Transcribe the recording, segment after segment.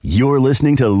You're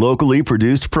listening to locally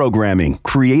produced programming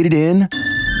created in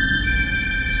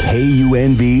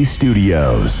KUNV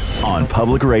Studios on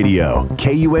Public Radio,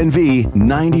 KUNV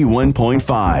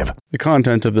 91.5. The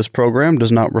content of this program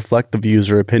does not reflect the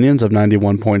views or opinions of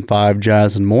 91.5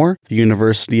 Jazz and More, the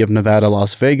University of Nevada,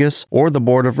 Las Vegas, or the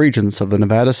Board of Regents of the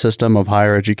Nevada System of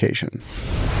Higher Education.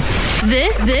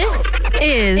 This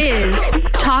is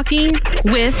Talking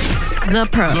with the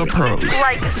Pros.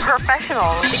 Like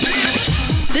professionals.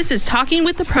 This is Talking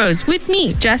with the Pros with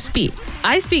me, Jess B.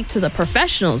 I speak to the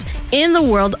professionals in the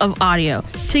world of audio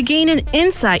to gain an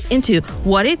insight into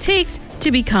what it takes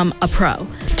to become a pro.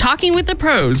 Talking with the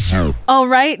Pros. All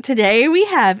right, today we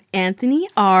have Anthony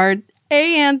Ard.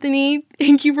 Hey, Anthony.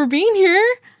 Thank you for being here.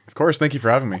 Of course. Thank you for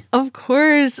having me. Of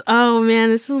course. Oh, man,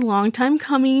 this is a long time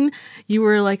coming. You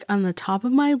were like on the top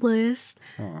of my list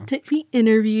to be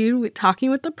interviewed with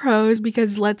Talking with the Pros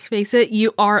because let's face it,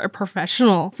 you are a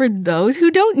professional. For those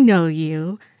who don't know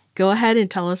you, go ahead and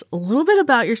tell us a little bit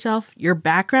about yourself, your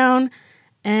background,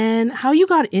 and how you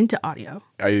got into audio.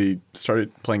 I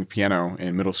started playing piano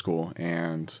in middle school,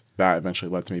 and that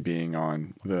eventually led to me being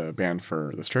on the band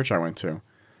for this church I went to.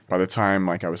 By the time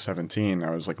I was 17,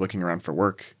 I was looking around for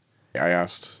work. I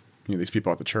asked these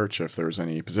people at the church if there was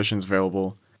any positions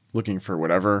available, looking for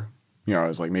whatever. I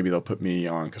was like, maybe they'll put me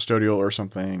on custodial or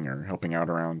something or helping out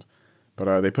around.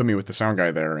 But they put me with the sound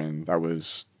guy there, and that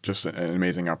was just an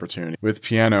amazing opportunity. With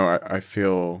piano, I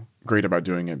feel great about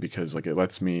doing it because it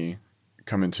lets me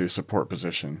come into a support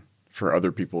position for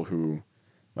other people who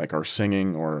are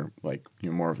singing or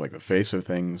more of the face of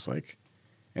things.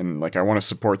 And I want to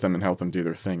support them and help them do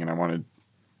their thing, and I want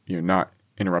to not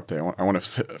interrupt it. I want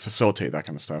to facilitate that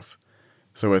kind of stuff.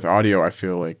 So with audio, I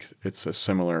feel like it's a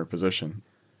similar position.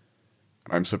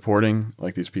 I'm supporting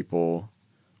these people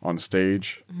on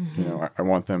stage. Mm-hmm. I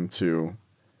want them to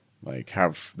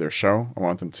have their show. I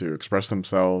want them to express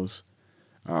themselves.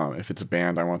 If it's a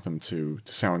band, I want them to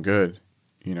sound good,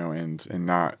 and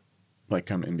not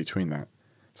come in between that.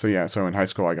 So in high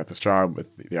school, I got this job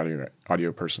with the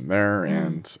audio person there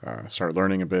and started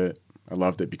learning a bit. I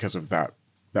loved it because of that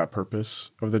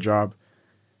purpose of the job.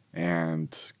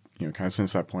 And, kind of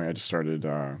since that point, I just started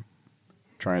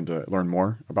trying to learn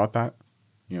more about that,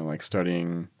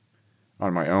 studying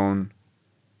on my own,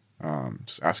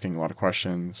 just asking a lot of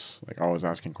questions, always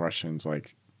asking questions,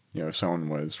 if someone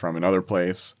was from another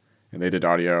place and they did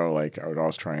audio, I would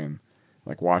always try and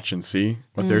watch and see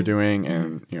what they're doing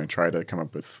and, try to come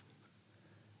up with,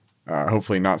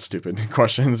 hopefully not stupid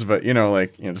questions, but,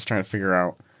 just trying to figure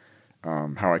out,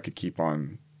 how I could keep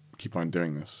on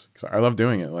doing this. 'Cause I love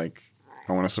doing it.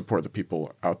 I want to support the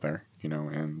people out there,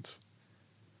 and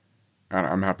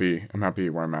I'm happy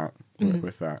where I'm at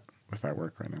with that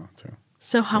work right now too.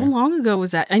 So how long ago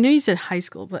was that? I know you said high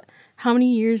school, but how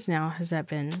many years now has that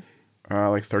been?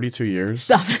 32 years.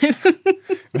 Stop it.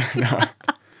 No.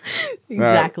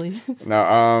 Exactly.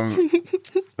 No,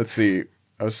 let's see.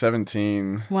 I was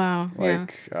 17. Wow.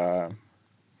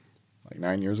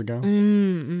 9 years ago.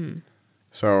 Mm-hmm.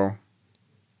 So,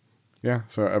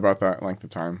 so about that length of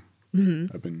time,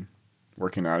 I've been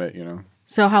working at it,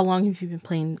 So how long have you been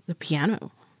playing the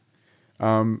piano?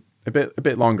 A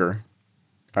bit longer.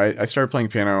 I started playing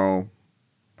piano,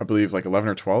 I believe 11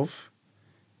 or 12.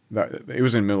 That it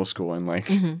was in middle school, and I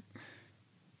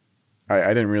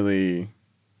didn't really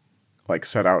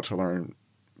set out to learn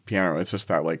piano. It's just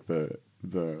that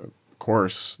the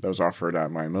course that was offered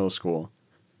at my middle school,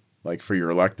 for your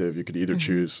elective, you could either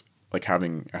choose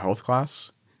having a health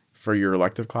class for your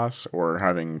elective class or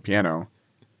having piano.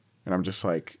 And I'm just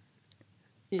I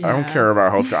don't care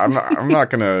about health class. I'm not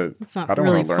gonna. It's not I don't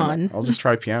really want to learn fun. that. I'll just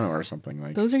try piano or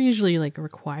something. Those are usually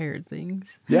required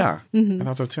things. Yeah, I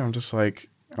thought so too. I'm just I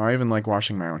even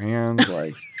washing my own hands.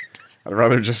 I'd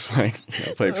rather just play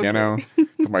piano,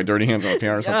 put my dirty hands on the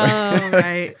piano or something. Oh,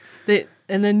 right.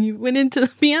 And then you went into the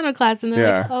piano class and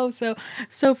they're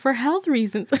so for health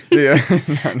reasons. Yeah.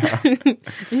 No. And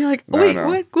you're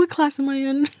wait, what class am I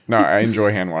in? No, I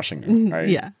enjoy hand washing.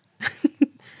 Yeah.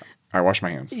 I wash my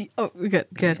hands. Oh, good.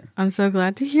 Yeah. I'm so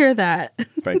glad to hear that.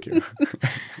 Thank you.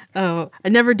 Oh, I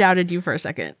never doubted you for a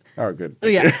second. Oh, good. Oh,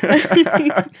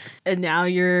 yeah. And now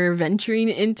you're venturing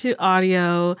into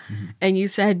audio, and you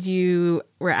said you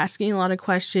were asking a lot of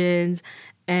questions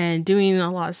and doing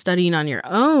a lot of studying on your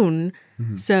own.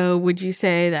 Mm-hmm. So would you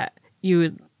say that you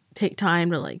would take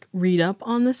time to read up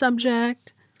on the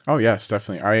subject? Oh, yes,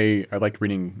 definitely. I like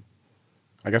reading.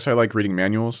 I guess I like reading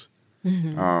manuals.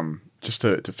 Mm-hmm. Just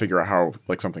to figure out how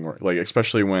something works.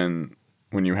 Especially when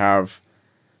you have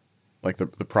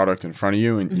the product in front of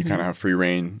you and you kind of have free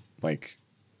reign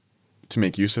to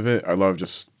make use of it. I love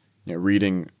just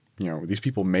reading these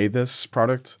people made this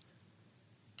product.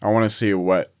 I want to see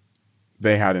what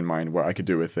they had in mind, what I could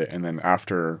do with it. And then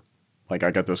after, like,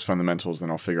 I got those fundamentals, then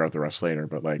I'll figure out the rest later.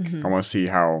 But, like, I want to see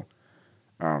how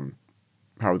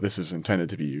this is intended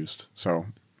to be used. So,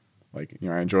 like,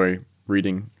 I enjoy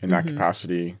reading in that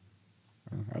capacity.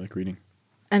 I like reading.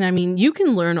 And I mean, you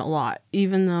can learn a lot,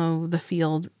 even though the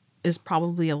field is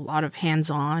probably a lot of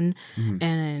hands-on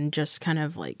and just kind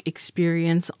of like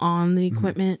experience on the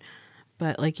equipment.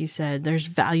 But like you said, there's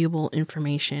valuable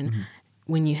information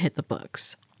when you hit the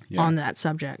books on that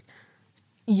subject.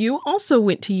 You also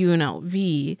went to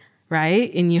UNLV,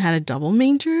 right? And you had a double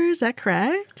major, is that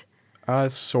correct?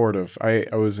 Sort of. I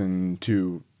was in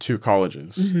two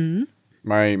colleges.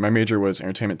 My major was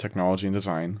entertainment technology and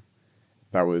design.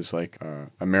 That was like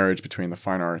a marriage between the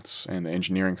fine arts and the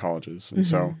engineering colleges. And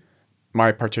so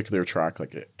my particular track,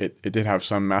 like it did have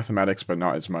some mathematics, but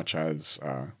not as much as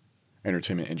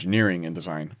entertainment engineering and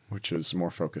design, which is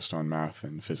more focused on math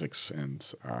and physics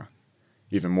and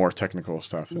even more technical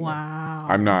stuff. And wow.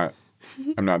 I'm not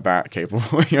that capable.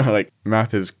 Like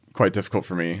math is quite difficult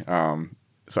for me.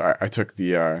 So I took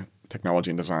the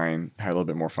technology and design, had a little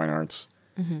bit more fine arts,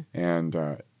 and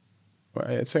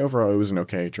I'd say overall it was an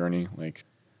okay journey. Like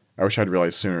I wish I'd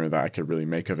realized sooner that I could really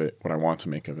make of it what I want to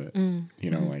make of it.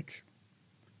 Like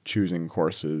choosing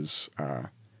courses,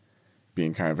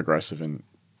 being kind of aggressive in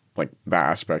like that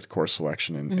aspect, course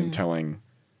selection, and telling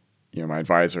my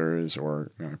advisors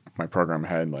or my program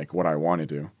head like what I want to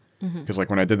do. Because like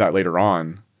when I did that later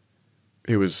on,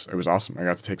 it was awesome. I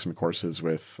got to take some courses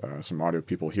with some audio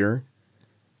people here.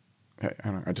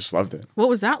 I just loved it. What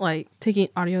was that like, taking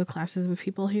audio classes with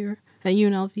people here at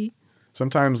UNLV?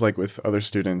 Sometimes, like with other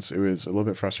students, it was a little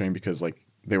bit frustrating because like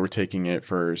they were taking it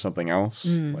for something else,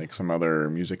 like some other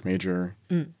music major.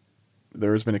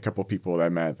 There's been a couple people that I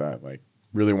met that like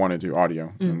really want to do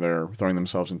audio, and they're throwing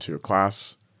themselves into a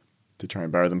class to try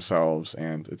and better themselves,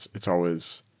 and it's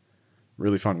always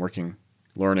really fun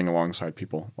learning alongside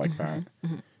people like that.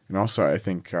 And also, I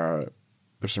think there's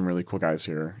some really cool guys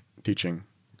here teaching,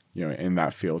 in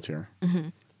that field here.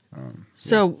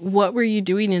 So what were you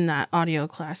doing in that audio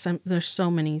class? There's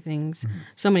so many things,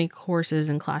 so many courses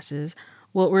and classes.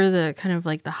 What were the kind of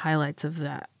like the highlights of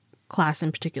that class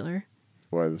in particular?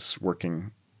 Was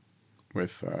working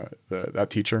with that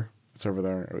teacher that's over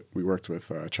there. We worked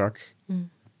with Chuck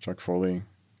Foley,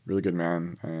 really good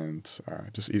man, and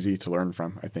just easy to learn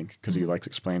from, I think, because he likes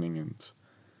explaining. And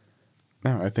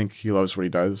I think he loves what he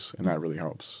does, and that really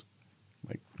helps.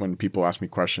 Like when people ask me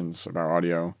questions about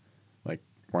audio, like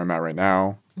where I'm at right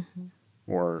now,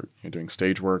 or doing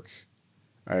stage work,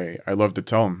 I love to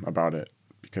tell them about it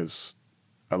because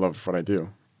I love what I do.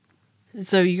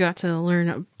 So you got to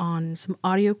learn on some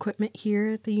audio equipment here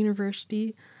at the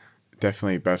university?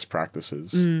 Definitely best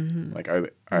practices. Like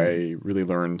I really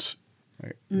learned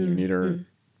meter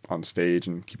on stage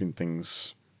and keeping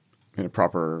things in a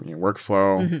proper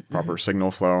workflow, proper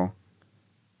signal flow.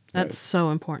 That's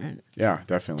so important. Yeah,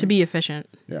 definitely. To be efficient.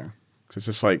 Yeah. 'Cause it's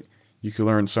just like you can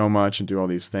learn so much and do all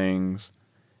these things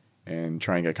and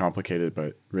try and get complicated,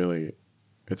 but really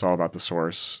it's all about the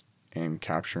source and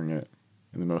capturing it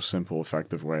in the most simple,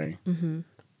 effective way. Kind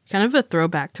of a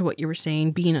throwback to what you were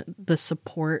saying, being the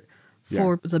support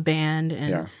for the band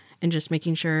and just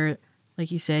making sure,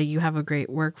 like you say, you have a great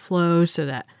workflow so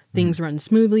that things run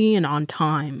smoothly and on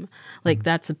time. Like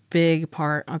that's a big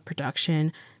part of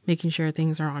production, making sure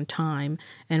things are on time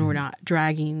and we're not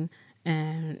dragging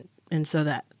and so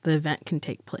that the event can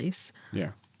take place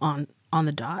on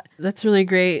the dot. That's really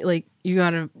great. Like you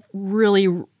got a really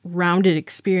rounded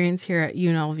experience here at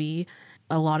UNLV,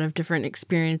 a lot of different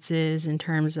experiences in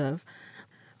terms of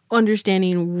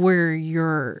understanding where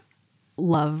your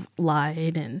love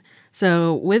lied. And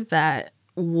so with that,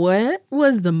 what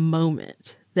was the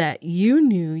moment that you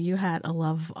knew you had a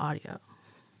love of audio?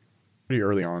 Pretty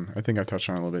early on. I think I touched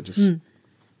on it a little bit. Just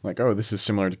like, oh, this is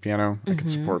similar to piano. I can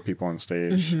support people on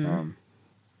stage.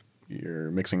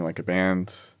 You're mixing like a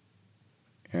band.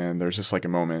 And there's just like a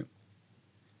moment.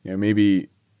 Maybe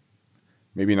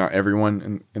not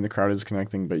everyone in the crowd is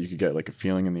connecting, but you could get like a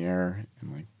feeling in the air.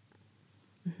 And like,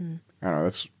 I don't know,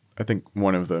 that's, I think,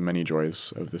 one of the many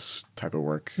joys of this type of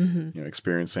work.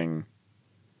 Experiencing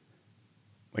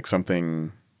like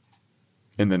something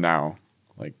in the now.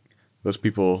 Like those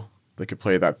people, they could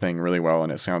play that thing really well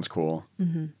and it sounds cool.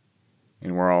 And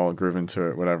we're all grooving to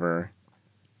it, whatever.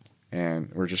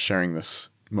 And we're just sharing this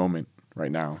moment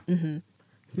right now.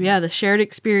 Yeah, the shared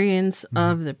experience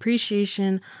of the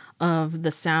appreciation of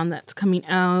the sound that's coming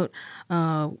out,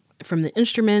 from the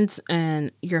instruments,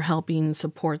 and you're helping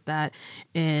support that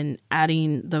and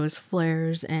adding those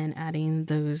flares and adding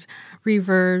those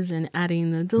reverbs and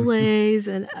adding the delays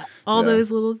and all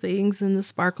those little things and the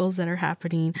sparkles that are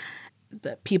happening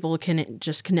that people can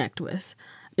just connect with.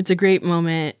 It's a great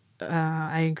moment.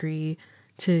 I agree,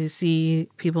 to see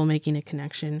people making a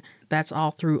connection. That's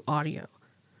all through audio.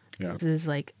 Yeah. This is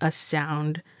like a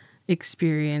sound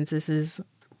experience. This is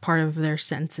part of their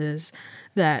senses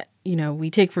that, you know, we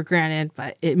take for granted,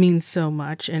 but it means so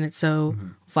much and it's so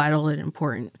vital and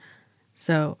important.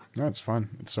 So no, it's fun.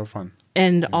 It's so fun.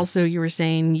 And also you were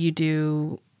saying you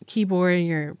do keyboard,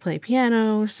 you play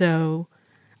piano. So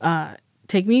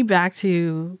take me back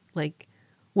to like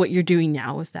what you're doing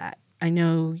now with that. I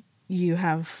know you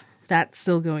have that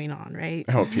still going on, right?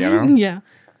 Oh, piano? Yeah.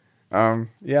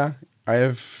 Yeah, I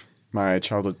have my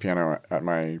childhood piano at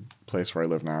my place where I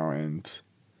live now, and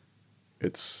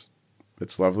it's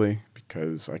lovely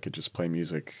because I could just play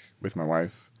music with my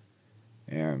wife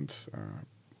and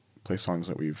play songs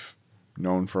that we've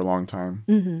known for a long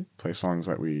time, play songs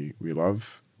that we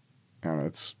love, and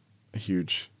it's a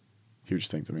huge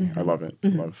thing to me. I love it. I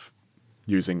love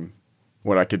using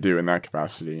what I could do in that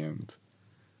capacity, and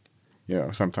you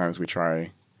know, sometimes we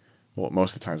try, well,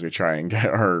 most of the times we try and get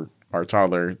our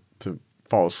toddler to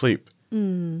fall asleep.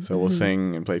 So we'll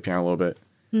sing and play piano a little bit.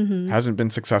 Hasn't been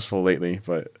successful lately,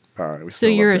 but we still. So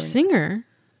you're love a doing singer?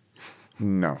 It.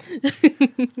 No.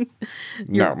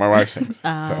 No, my wife sings.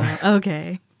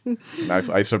 Okay.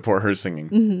 I support her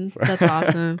singing. So. That's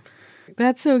awesome.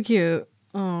 That's so cute.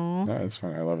 Oh, no, it's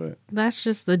fun. I love it. That's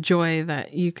just the joy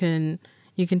that you can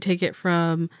take it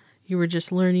from. You were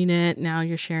just learning it. Now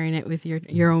you're sharing it with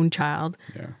your own child.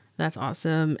 Yeah. That's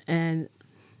awesome. And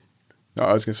no,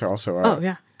 I was going to say also,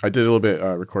 I did a little bit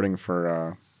recording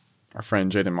for our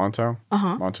friend Jaden Monto,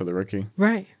 Monto the Rookie.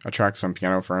 Right. I tracked some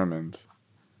piano for him, and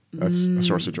that's a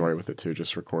source of joy with it too,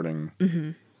 just recording.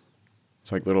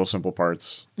 It's like little simple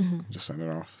parts, just send it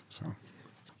off. So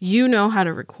you know how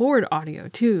to record audio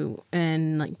too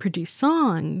and like produce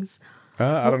songs.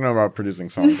 I don't know about producing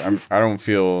songs. I don't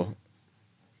feel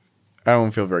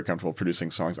very comfortable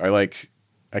producing songs. I feel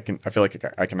like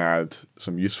I can add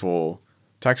some useful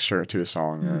texture to a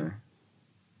song, or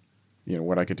you know,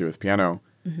 what I could do with piano.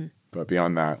 But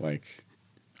beyond that, like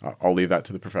I'll leave that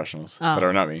to the professionals that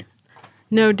are not me.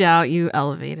 No doubt you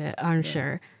elevate it, I'm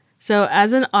sure. So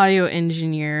as an audio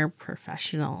engineer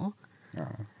professional,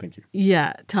 thank you.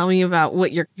 Yeah, tell me about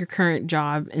what your current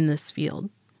job in this field.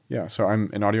 Yeah, so I'm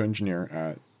an audio engineer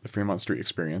at the Fremont Street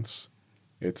Experience.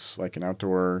 It's like an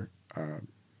outdoor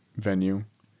venue,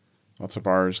 lots of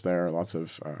bars there, lots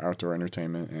of outdoor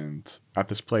entertainment, and at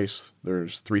this place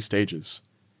there's 3 stages,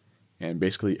 and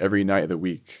basically every night of the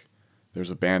week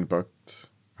there's a band booked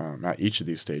at each of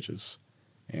these stages,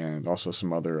 and also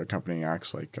some other accompanying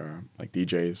acts like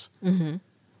DJs.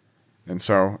 And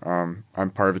so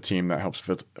I'm part of a team that helps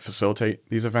facilitate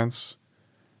these events,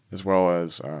 as well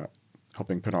as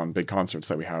helping put on big concerts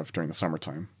that we have during the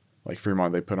summertime. Like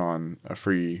Fremont, they put on a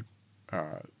free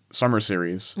summer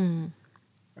series,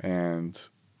 and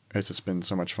it's just been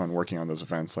so much fun working on those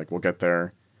events. Like we'll get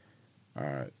there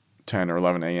 10 or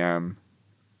 11 a.m.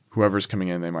 Whoever's coming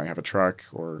in, they might have a truck,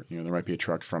 or you know, there might be a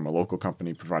truck from a local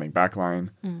company providing backline.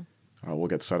 We'll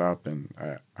get set up, and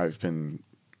I've been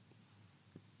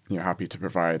happy to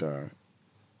provide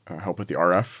help with the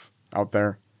RF out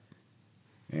there.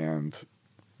 And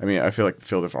I mean, I feel like the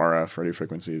field of RF, radio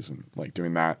frequencies, and like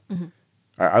doing that,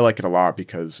 I like it a lot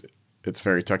because it's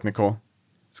very technical.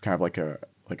 It's kind of like a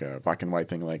black and white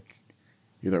thing, like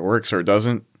either it works or it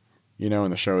doesn't, you know,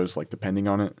 and the show is like depending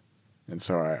on it. And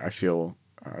so I feel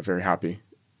very happy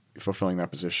fulfilling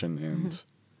that position and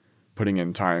putting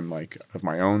in time like of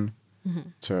my own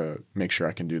to make sure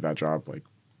I can do that job like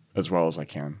as well as I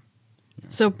can. You know,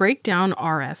 so break down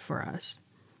RF for us.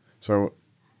 So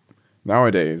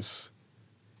nowadays,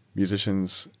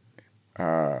 musicians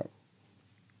don't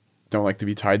like to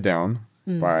be tied down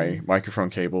by microphone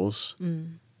cables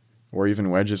or even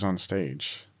wedges on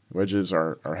stage. Wedges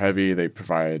are heavy. They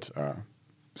provide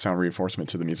sound reinforcement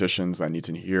to the musicians that need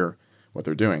to hear what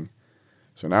they're doing.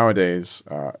 So nowadays,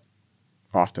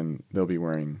 often they'll be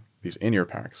wearing these in-ear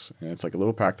packs, and it's like a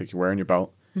little pack that you wear in your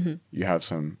belt. You have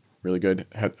some really good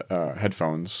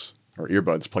headphones or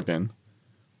earbuds plugged in,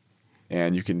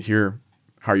 and you can hear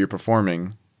how you're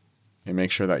performing and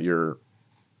make sure that you're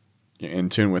in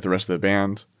tune with the rest of the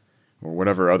band or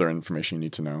whatever other information you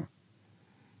need to know.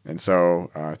 And so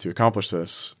to accomplish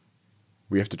this,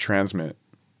 we have to transmit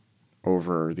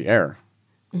over the air.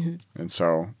 And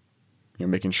so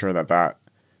making sure that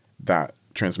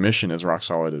transmission is rock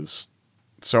solid is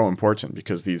so important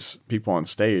because these people on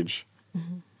stage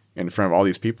in front of all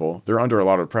these people, they're under a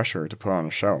lot of pressure to put on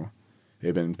a show.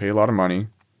 They've been paid a lot of money.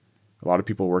 A lot of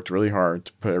people worked really hard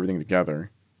to put everything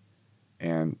together,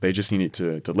 and they just need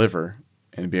to deliver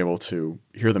and be able to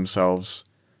hear themselves,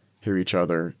 hear each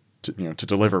other, to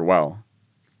deliver well.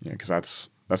 Because that's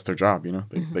their job.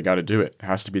 They got to do it. It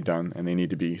has to be done, and they need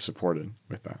to be supported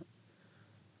with that.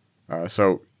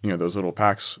 So those little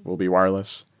packs will be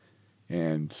wireless,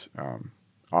 and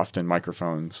often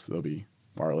microphones. They'll be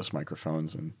wireless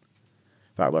microphones, and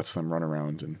that lets them run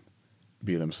around and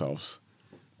be themselves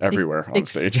everywhere on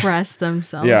stage. Express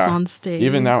themselves on stage.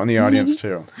 Even out in the audience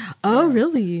too. Oh,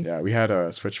 really? Yeah, we had a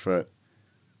Switchfoot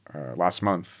last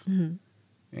month,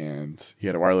 and he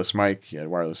had a wireless mic, he had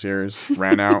wireless ears,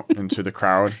 ran out into the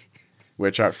crowd,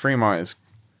 which at Fremont is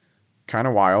kind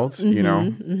of wild,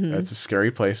 It's a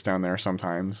scary place down there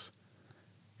sometimes.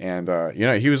 And,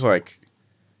 he was like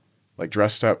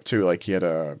dressed up too, like he had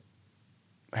a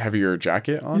heavier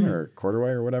jacket on or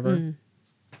corduroy or whatever.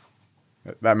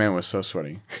 That man was so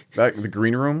sweaty. The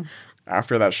green room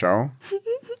after that show,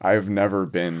 I've never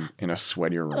been in a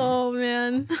sweatier room. Oh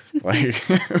man.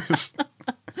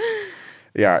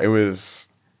 It was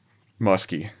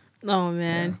musky. Oh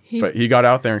man. Yeah. But he got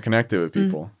out there and connected with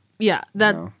people. Yeah,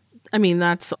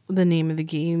 that's the name of the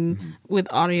game. With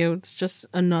audio, it's just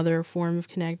another form of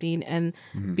connecting, and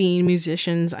being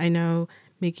musicians, I know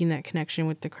making that connection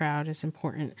with the crowd is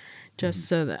important, just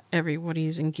so that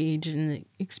everybody's engaged in the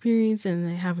experience and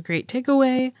they have a great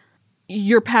takeaway.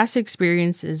 Your past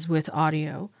experiences with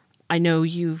audio, I know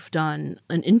you've done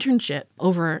an internship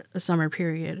over a summer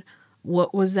period.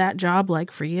 What was that job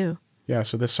like for you? Yeah,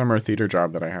 so this summer theater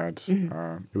job that I had,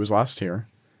 it was last year.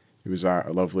 It was at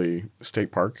a lovely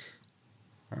state park,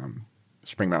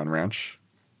 Spring Mountain Ranch,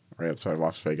 right outside of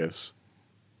Las Vegas.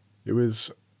 It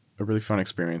was a really fun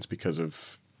experience because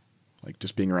of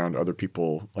just being around other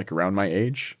people around my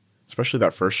age, especially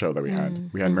that first show that we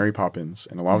had. We had Mary Poppins,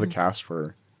 and a lot of the cast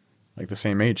were the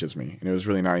same age as me, and it was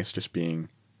really nice just being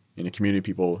in a community of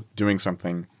people doing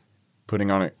something, putting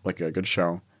on a good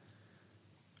show.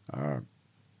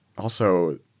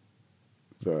 Also,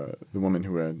 the woman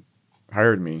who had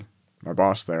hired me, my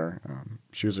boss there,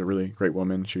 she was a really great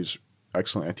woman. She was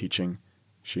excellent at teaching.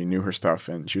 She knew her stuff,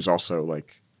 and she was also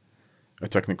a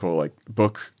technical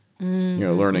book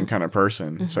learning kind of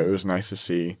person. So it was nice to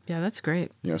see. Yeah, that's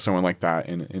great. Someone like that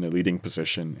in a leading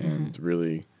position and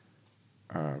really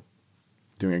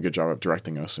doing a good job of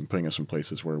directing us and putting us in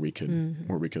places where we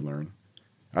could learn.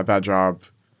 At that job,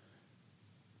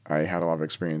 I had a lot of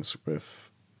experience with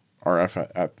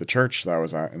RF at the church that I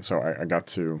was at, and so I got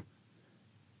to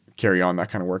carry on that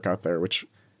kind of work out there, which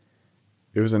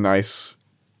it was a nice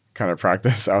kind of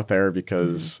practice out there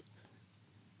because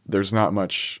there's not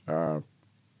much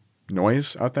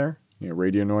noise out there,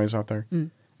 radio noise out there.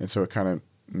 And so it kind of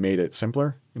made it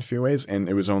simpler in a few ways. And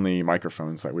it was only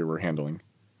microphones that we were handling.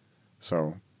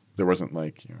 So there wasn't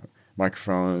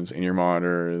microphones, in-ear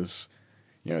monitors,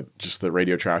 just the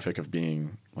radio traffic of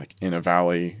being in a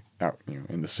valley out,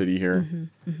 in the city here.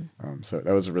 So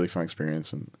that was a really fun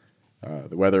experience. And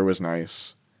the weather was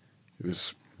nice. It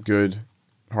was good,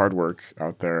 hard work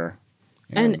out there.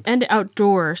 And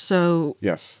outdoor, so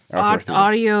yes, outdoor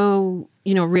audio,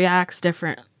 reacts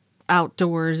different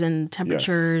outdoors and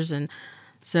temperatures, and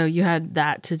so you had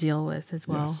that to deal with as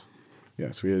well.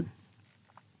 Yes, we had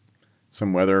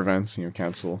some weather events,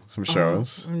 cancel some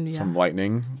shows, some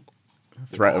lightning,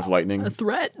 threat of lightning. The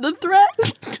threat.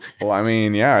 Well, I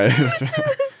mean, yeah.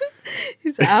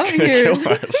 He's out here. He's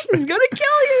gonna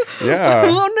kill you. Yeah.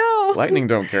 Oh no. Lightning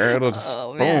don't care. It'll just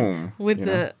boom. With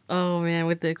the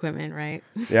equipment, right?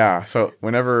 Yeah. So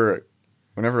whenever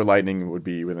lightning would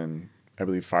be within, I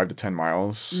believe, 5 to 10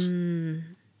 miles, we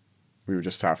would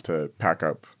just have to pack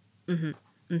up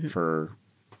for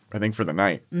the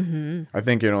night. I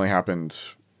think it only happened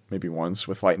maybe once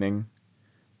with lightning,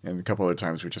 and a couple other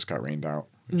times we just got rained out,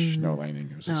 which no lightning.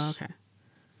 It was just, okay.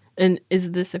 And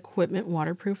is this equipment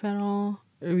waterproof at all?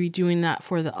 Are we doing that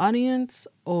for the audience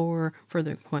or for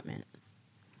the equipment?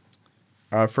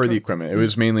 For the equipment. It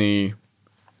was mainly,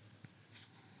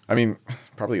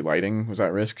 probably lighting was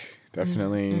at risk,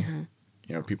 definitely.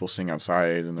 People sing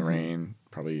outside in the rain,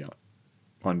 probably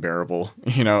unbearable,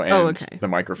 and the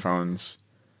microphones,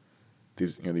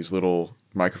 these little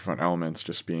microphone elements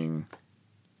just being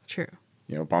true.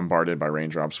 Bombarded by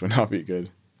raindrops would not be good.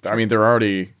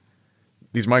 True.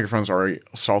 These microphones are already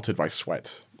assaulted by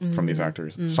sweat from these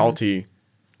actors. Salty,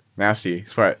 nasty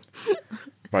sweat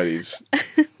by these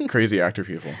crazy actor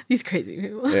people. These crazy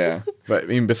people. Yeah. But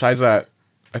besides that,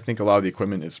 I think a lot of the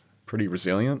equipment is pretty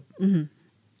resilient.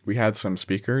 We had some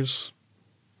speakers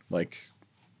like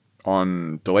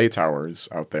on delay towers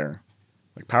out there,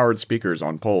 like powered speakers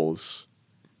on poles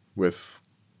with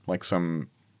like some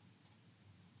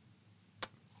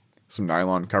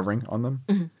nylon covering on them.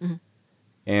 Mm-hmm.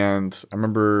 And I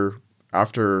remember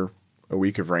after a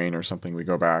week of rain or something, we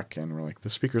go back and we're like, the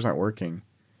speaker's not working.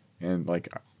 And like,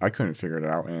 I couldn't figure it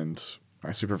out. And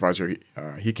my supervisor,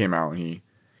 he came out and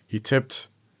he tipped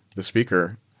the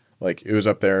speaker. Like it was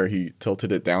up there. He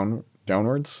tilted it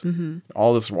downwards. Mm-hmm.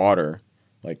 All this water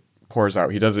like pours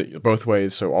out. He does it both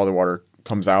ways. So all the water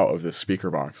comes out of this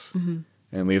speaker box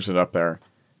and leaves it up there.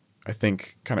 I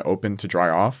think kind of open to dry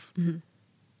off. Mm-hmm.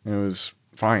 And it was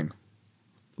fine.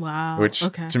 Wow. Which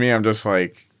okay. to me, I'm just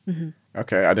like,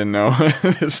 okay, I didn't know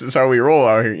this is how we roll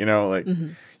out here. You know, like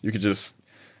you could just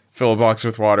fill a box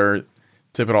with water,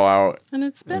 tip it all out, and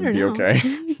it's better and be now. okay.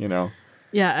 You know.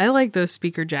 Yeah, I like those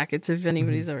speaker jackets. If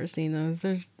anybody's ever seen those,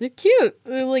 they're cute.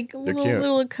 They're like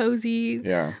little cozy.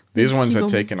 Yeah, these ones have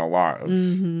taken a lot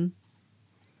of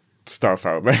stuff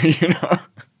out there. You know,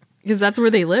 because that's where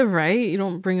they live, right? You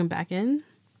don't bring them back in.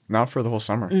 Not for the whole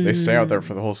summer. They stay out there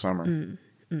for the whole summer.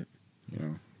 You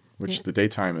know, which the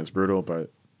daytime is brutal,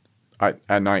 but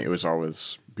at night it was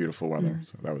always beautiful weather.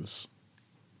 So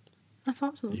That's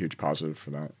awesome. a huge positive for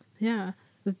that. Yeah.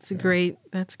 That's great.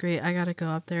 I gotta go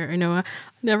up there. I know I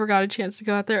never got a chance to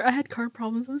go out there. I had car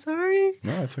problems. I'm sorry.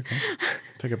 No, it's okay.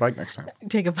 Take a bike next time.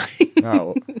 Take a bike.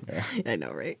 No, yeah. I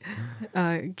know, right?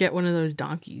 Get one of those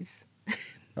donkeys.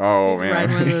 Oh man,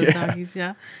 Ride one of those donkeys.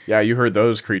 Yeah. Yeah, you heard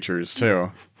those creatures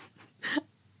too.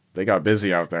 They got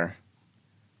busy out there.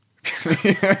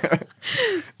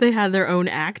 They had their own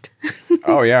act.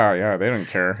 Oh yeah. They didn't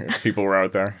care if people were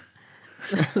out there.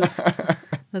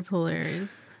 That's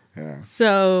hilarious. Yeah.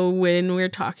 So when we're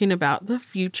talking about the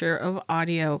future of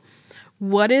audio,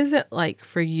 what is it like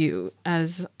for you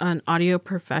as an audio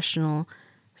professional,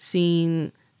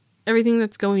 seeing everything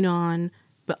that's going on,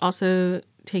 but also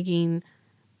taking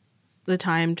the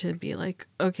time to be like,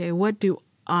 okay, what do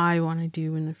I want to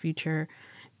do in the future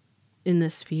in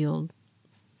this field?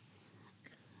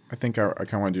 I think I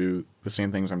kind of want to do the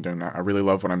same things I'm doing now. I really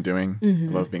love what I'm doing.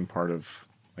 I love being part of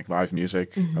like live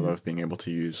music. I love being able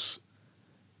to use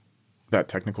that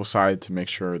technical side to make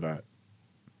sure that,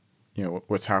 you know,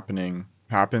 what's happening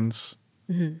happens.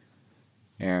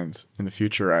 And in the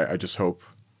future, I just hope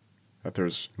that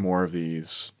there's more of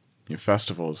these, you know,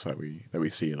 festivals that we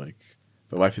see, like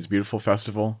the Life is Beautiful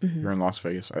festival here in Las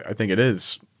Vegas. I think it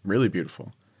is really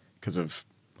beautiful because of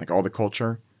like all the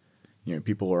culture. You know,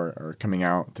 people are coming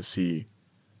out to see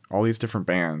all these different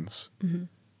bands, you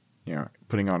know,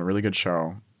 putting on a really good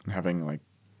show and having like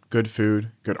good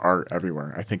food, good art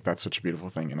everywhere. I think that's such a beautiful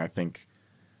thing. And I think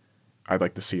I'd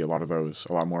like to see a lot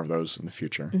more of those in the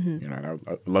future. You know, and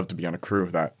I'd love to be on a crew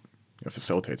that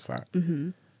facilitates that.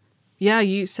 Yeah,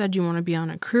 you said you want to be on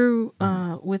a crew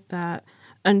with that.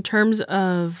 In terms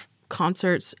of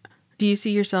concerts, do you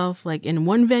see yourself like in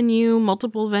one venue,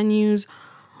 multiple venues,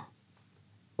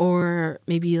 or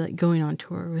maybe like going on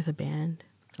tour with a band?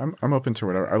 I'm open to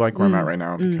whatever. I like where I'm at right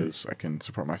now because I can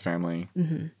support my family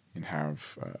and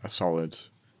have a solid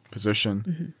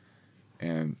position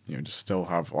and, you know, just still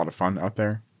have a lot of fun out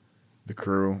there. The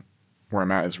crew where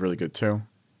I'm at is really good too.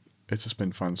 It's just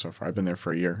been fun so far. I've been there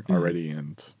for a year already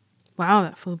and... Wow,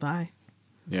 that flew by.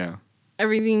 Yeah.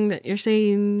 Everything that you're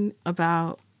saying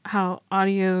about how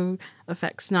audio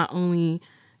affects not only,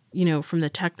 you know, from the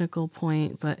technical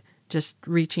point, but just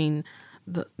reaching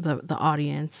the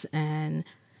audience and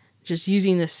just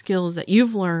using the skills that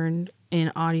you've learned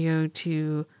in audio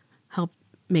to help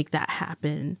make that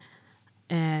happen.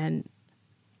 And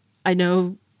I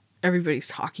know everybody's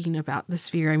talking about the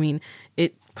Sphere. I mean,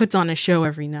 it puts on a show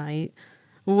every night.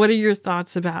 What are your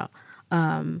thoughts about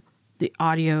the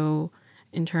audio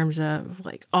in terms of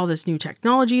like all this new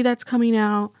technology that's coming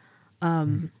out?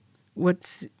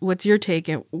 What's your take,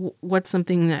 and what's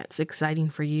something that's exciting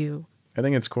for you? I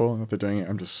think it's cool that they're doing it.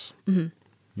 I'm just, you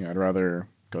know, I'd rather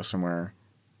go somewhere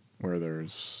where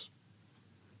there's,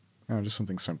 you know, just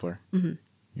something simpler, you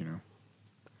know.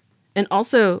 And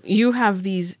also, you have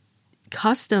these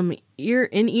custom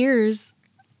in-ears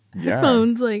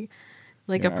headphones, like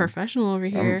a professional over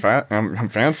here. I'm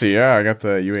fancy, yeah. I got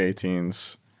the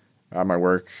UA18s at my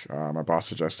work. My boss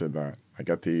suggested that I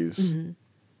get these,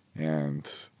 and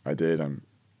I did. I'm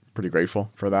pretty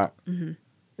grateful for that. And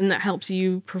that helps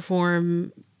you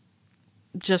perform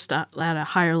just at a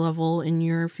higher level in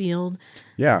your field.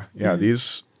 Yeah.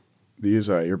 These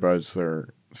earbuds, they're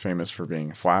famous for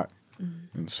being flat.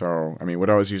 And so, I mean, what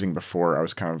I was using before, I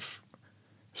was kind of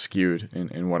skewed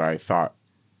in what I thought,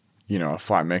 you know, a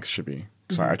flat mix should be.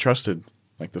 So I trusted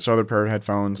like this other pair of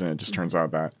headphones, and it just turns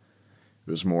out that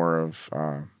it was more of,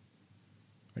 I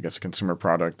guess, a consumer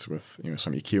product with,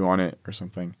 some EQ on it or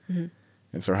something. Mm-hmm.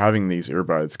 And so having these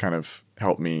earbuds kind of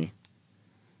helped me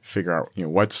figure out,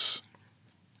 what's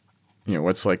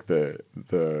like the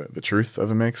truth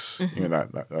of a mix,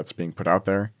 Mm-hmm. that's being put out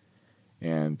there.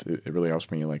 And it really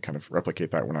helps me like kind of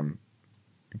replicate that when I'm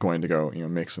going to go,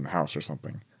 mix in the house or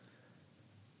something.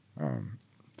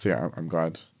 So yeah, I'm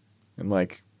glad. And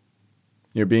like,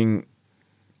 being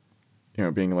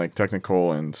like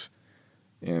technical and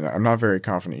I'm not very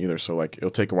confident either. So like, it'll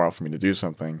take a while for me to do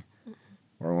something,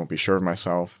 or I won't be sure of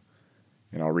myself,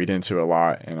 and I'll read into it a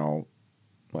lot, and I'll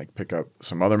like pick up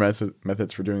some other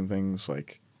methods for doing things.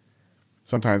 Like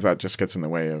sometimes that just gets in the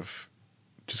way of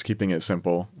just keeping it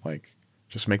simple. Like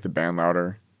just make the band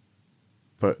louder,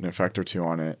 put an effect or two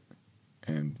on it,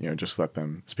 and just let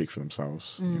them speak for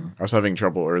themselves. I was having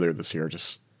trouble earlier this year,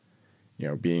 just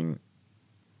being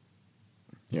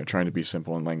trying to be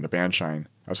simple and letting the band shine.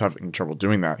 I was having trouble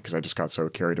doing that because I just got so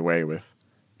carried away with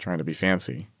trying to be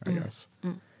fancy, I guess.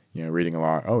 Reading a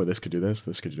lot. Oh, this could do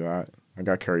this could do that. I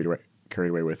got carried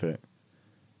away with it.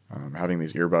 Having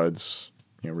these earbuds,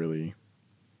 really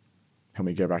helped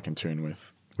me get back in tune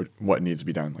with what needs to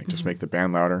be done. Like just make the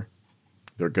band louder.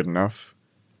 They're good enough.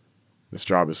 This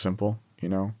job is simple,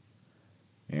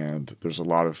 and there's a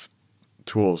lot of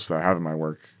tools that I have in my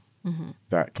work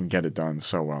that can get it done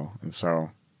so well. And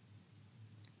so,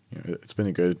 it's been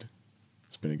a good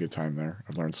time there.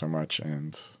 I've learned so much,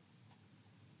 and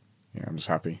I'm just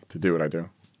happy to do what I do.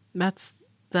 That's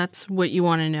what you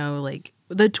want to know, like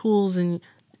the tools and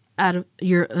out of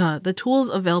your the tools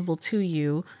available to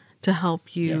you to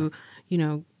help you,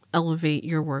 elevate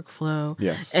your workflow.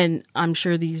 Yes. And I'm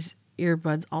sure these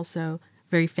earbuds also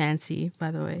very fancy,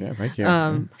 by the way. Yeah, thank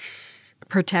you.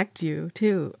 Protect you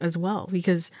too as well,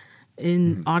 because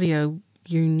in audio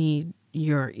you need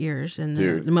your ears, and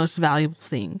they're the most valuable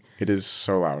thing. It is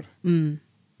so loud.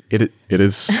 It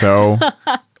is so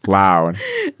loud.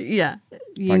 Yeah.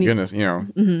 My goodness,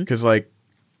 because like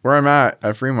where I'm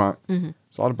at Fremont, there's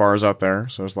a lot of bars out there,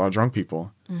 so there's a lot of drunk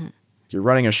people. You're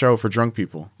running a show for drunk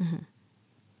people.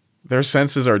 Their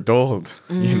senses are dulled,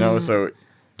 so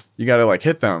you got to like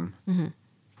hit them,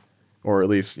 or at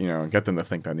least get them to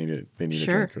think that they need a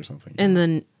drink or something. And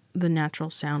then the natural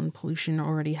sound pollution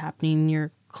already happening.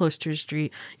 You're close to a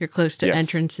street. You're close to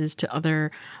entrances to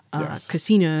other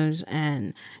casinos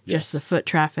and just the foot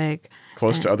traffic.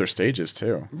 Close to other stages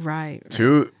too. Right.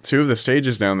 Two of the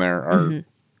stages down there are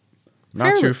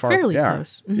not too far. Fairly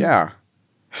close. Yeah.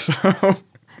 So.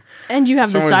 And you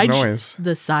have noise.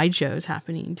 the side shows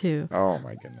happening too. Oh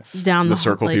my goodness! Down the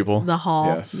circle people, the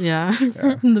hall, yes. yeah.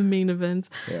 The main events.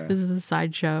 Yeah. This is the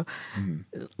side show,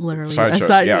 literally. Side shows,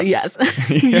 yes.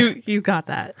 Yes. you got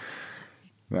that.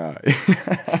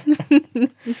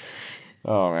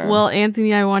 Oh man. Well,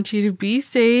 Anthony, I want you to be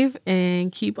safe and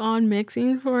keep on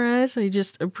mixing for us. I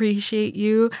just appreciate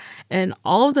you and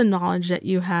all of the knowledge that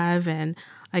you have, and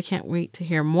I can't wait to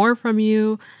hear more from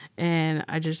you. And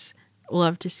I just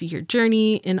love to see your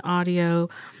journey in audio.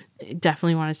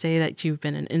 Definitely want to say that you've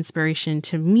been an inspiration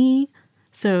to me.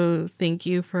 So thank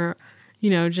you for,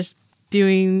 just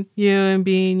doing you and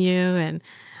being you, and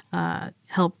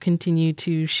help continue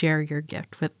to share your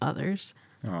gift with others.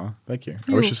 Oh, thank you.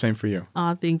 I wish the same for you.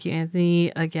 Oh, thank you,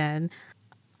 Anthony. Again,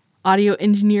 audio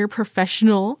engineer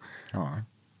professional.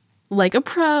 Like a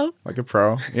pro. Like a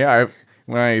pro. Yeah.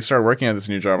 When I started working at this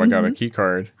new job, I got a key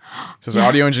card. It says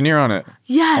audio engineer on it.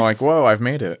 Yes. I'm like, whoa, I've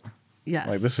made it. Yes.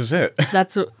 Like, this is it.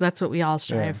 That's what we all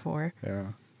strive for. Yeah.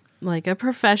 Like a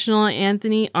professional,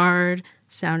 Anthony Ard,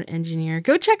 sound engineer.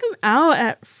 Go check him out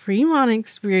at Fremont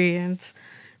Experience.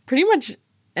 Pretty much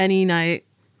any night.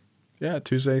 Yeah,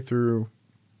 Tuesday through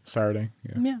Saturday.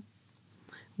 Yeah.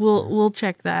 We'll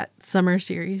check that summer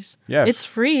series. Yes. It's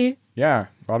free. Yeah.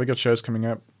 A lot of good shows coming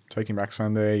up. Taking Back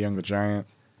Sunday, Young the Giant.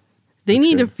 They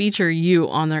need to feature you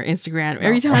on their Instagram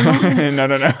every time. No.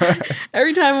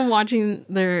 Every time I'm watching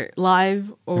their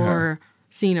live or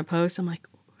seeing a post, I'm like,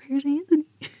 "Where's Anthony?"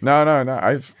 No.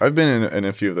 I've been in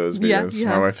a few of those videos.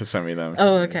 Yeah. My wife has sent me them.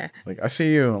 Oh, okay. Like, I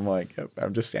see you. I'm like, yep,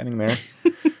 I'm just standing there,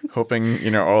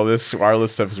 hoping all this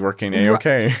wireless stuff is working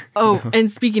okay. Oh,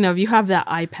 and speaking of, you have that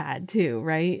iPad too,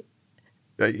 right?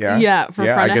 Yeah. Yeah. For front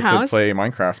I of get house. to play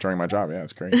Minecraft during my job. Yeah,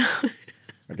 it's great.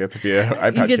 I get to be an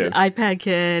iPad kid. You get to iPad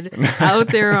kid out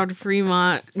there on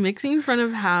Fremont, mixing front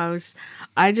of house.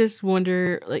 I just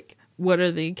wonder, like, what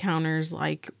are the encounters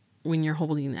like when you're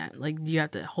holding that? Like, do you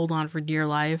have to hold on for dear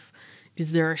life?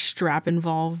 Is there a strap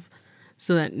involved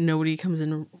so that nobody comes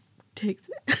in and takes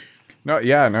it? No,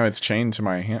 it's chained to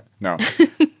my hand. No,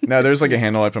 there's like a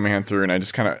handle I put my hand through, and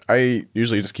I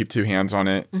usually just keep two hands on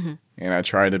it, and I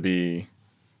try to be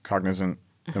cognizant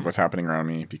of what's happening around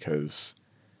me because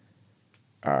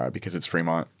it's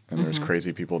Fremont and there's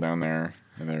crazy people down there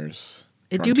and there's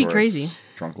It do be crazy.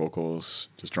 Drunk locals,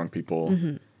 just drunk people.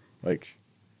 Like,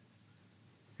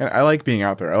 and I like being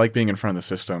out there. I like being in front of the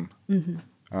system.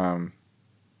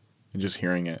 And just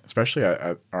hearing it, especially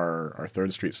at our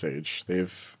 3rd Street stage.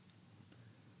 They've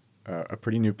a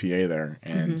pretty new PA there,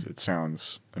 and it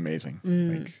sounds amazing.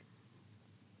 Like,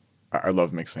 I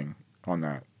love mixing on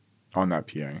that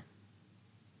PA.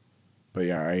 But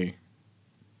yeah, I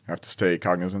have to stay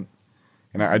cognizant.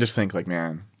 And I just think, like,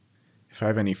 man, if I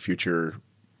have any future,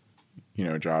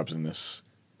 jobs in this,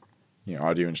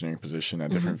 audio engineering position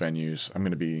at different venues, I'm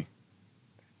going to be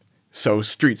so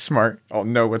street smart. I'll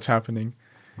know what's happening.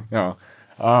 No,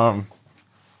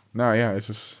 yeah, it's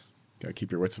just gotta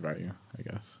keep your wits about you, I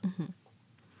guess.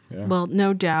 Yeah. Well,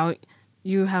 no doubt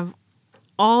you have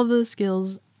all the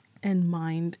skills and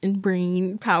mind and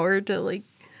brain power to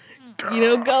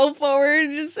go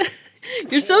forward. Just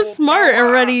you're so smart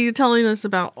already telling us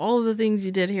about all the things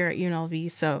you did here at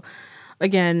UNLV. So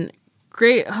again,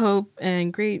 great hope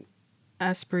and great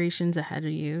aspirations ahead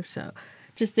of you. So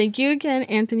just thank you again,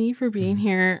 Anthony, for being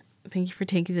here. Thank you for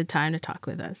taking the time to talk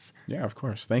with us. Yeah, of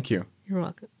course. Thank you. You're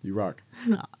welcome. You rock.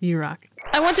 Oh, you rock.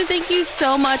 I want to thank you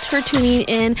so much for tuning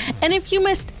in. And if you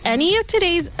missed any of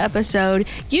today's episode,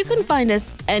 you can find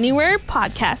us anywhere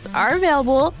podcasts are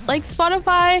available, like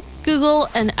Spotify, Google,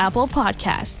 and Apple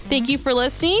Podcasts. Thank you for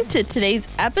listening to today's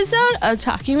episode of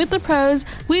Talking with the Pros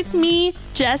with me,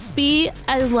 Jess B.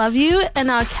 I love you,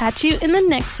 and I'll catch you in the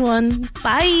next one.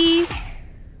 Bye.